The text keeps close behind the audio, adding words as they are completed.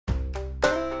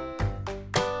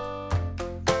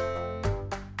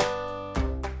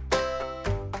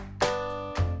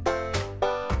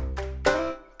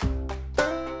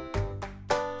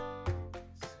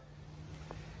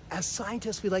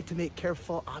scientists, we like to make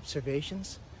careful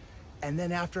observations. And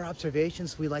then after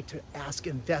observations, we like to ask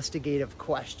investigative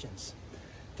questions.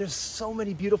 There's so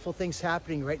many beautiful things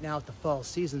happening right now at the fall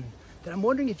season that I'm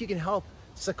wondering if you can help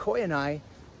Sequoia and I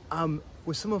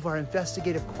with some of our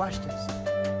investigative questions.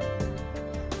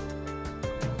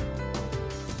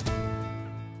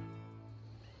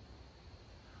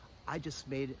 I just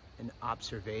made an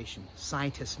observation.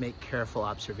 Scientists make careful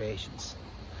observations.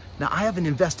 Now I have an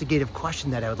investigative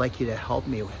question that I would like you to help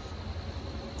me with.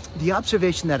 The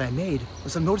observation that I made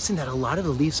was I'm noticing that a lot of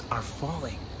the leaves are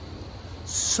falling.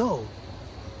 So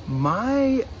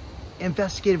my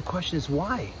investigative question is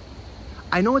why?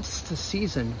 I know it's the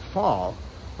season, fall,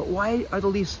 but why are the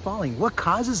leaves falling? What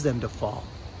causes them to fall?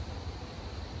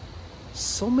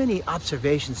 So many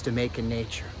observations to make in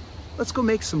nature. Let's go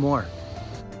make some more.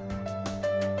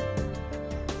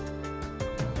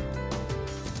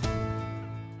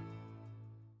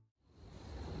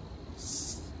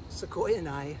 Sequoia and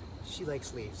I, she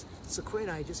likes leaves. Sequoia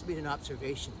and I just made an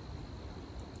observation.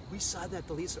 We saw that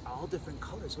the leaves are all different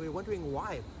colors. We were wondering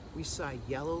why. We saw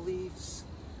yellow leaves.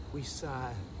 We saw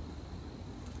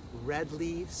red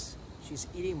leaves. She's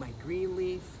eating my green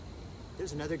leaf.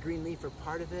 There's another green leaf for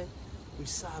part of it. We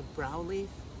saw a brown leaf.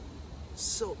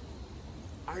 So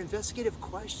our investigative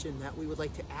question that we would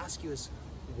like to ask you is,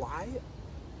 why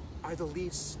are the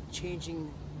leaves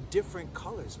changing different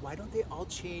colors? Why don't they all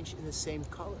change in the same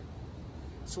color?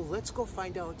 So let's go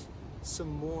find out some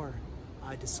more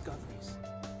discoveries.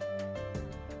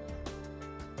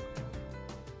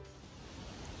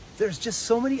 There's just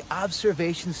so many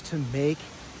observations to make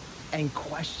and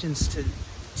questions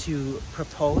to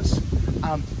propose.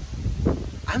 I'm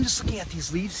just looking at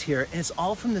these leaves here, and it's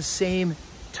all from the same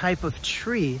type of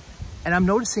tree. And I'm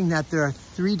noticing that there are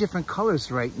 3 different colors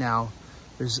right now.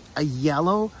 There's a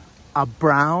yellow, a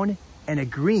brown, and a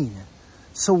green.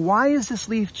 So why is this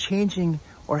leaf changing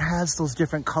or has those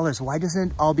different colors? Why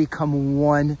doesn't it all become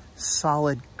one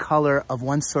solid color of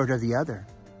one sort or the other?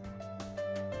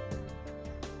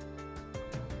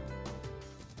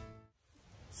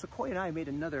 Sequoia and I made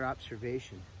another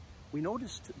observation. We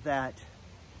noticed that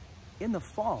in the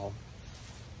fall,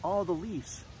 all the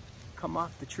leaves come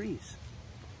off the trees.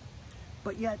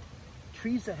 But yet,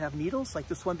 trees that have needles, like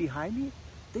this one behind me,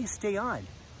 they stay on,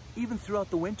 even throughout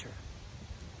the winter.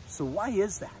 So why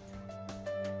is that?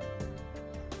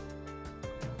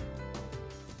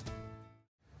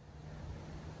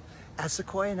 As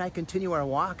Sequoia and I continue our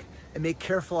walk and make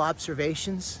careful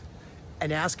observations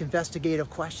and ask investigative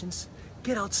questions,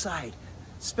 get outside,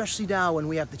 especially now when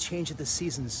we have the change of the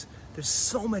seasons. There's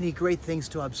so many great things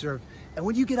to observe. And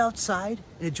when you get outside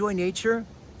and enjoy nature,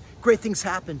 great things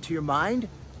happen to your mind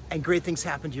and great things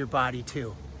happen to your body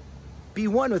too. Be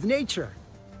one with nature.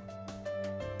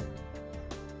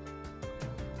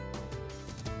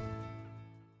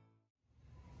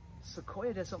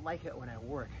 Sequoia doesn't like it when I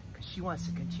work because she wants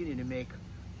to continue to make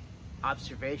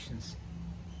observations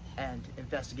and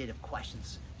investigative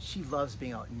questions. She loves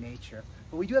being out in nature.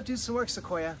 But we do have to do some work,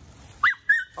 Sequoia.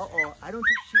 Uh-oh, I don't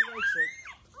think she likes it.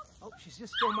 Oh, she's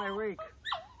just stole my rake.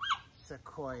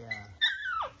 Sequoia.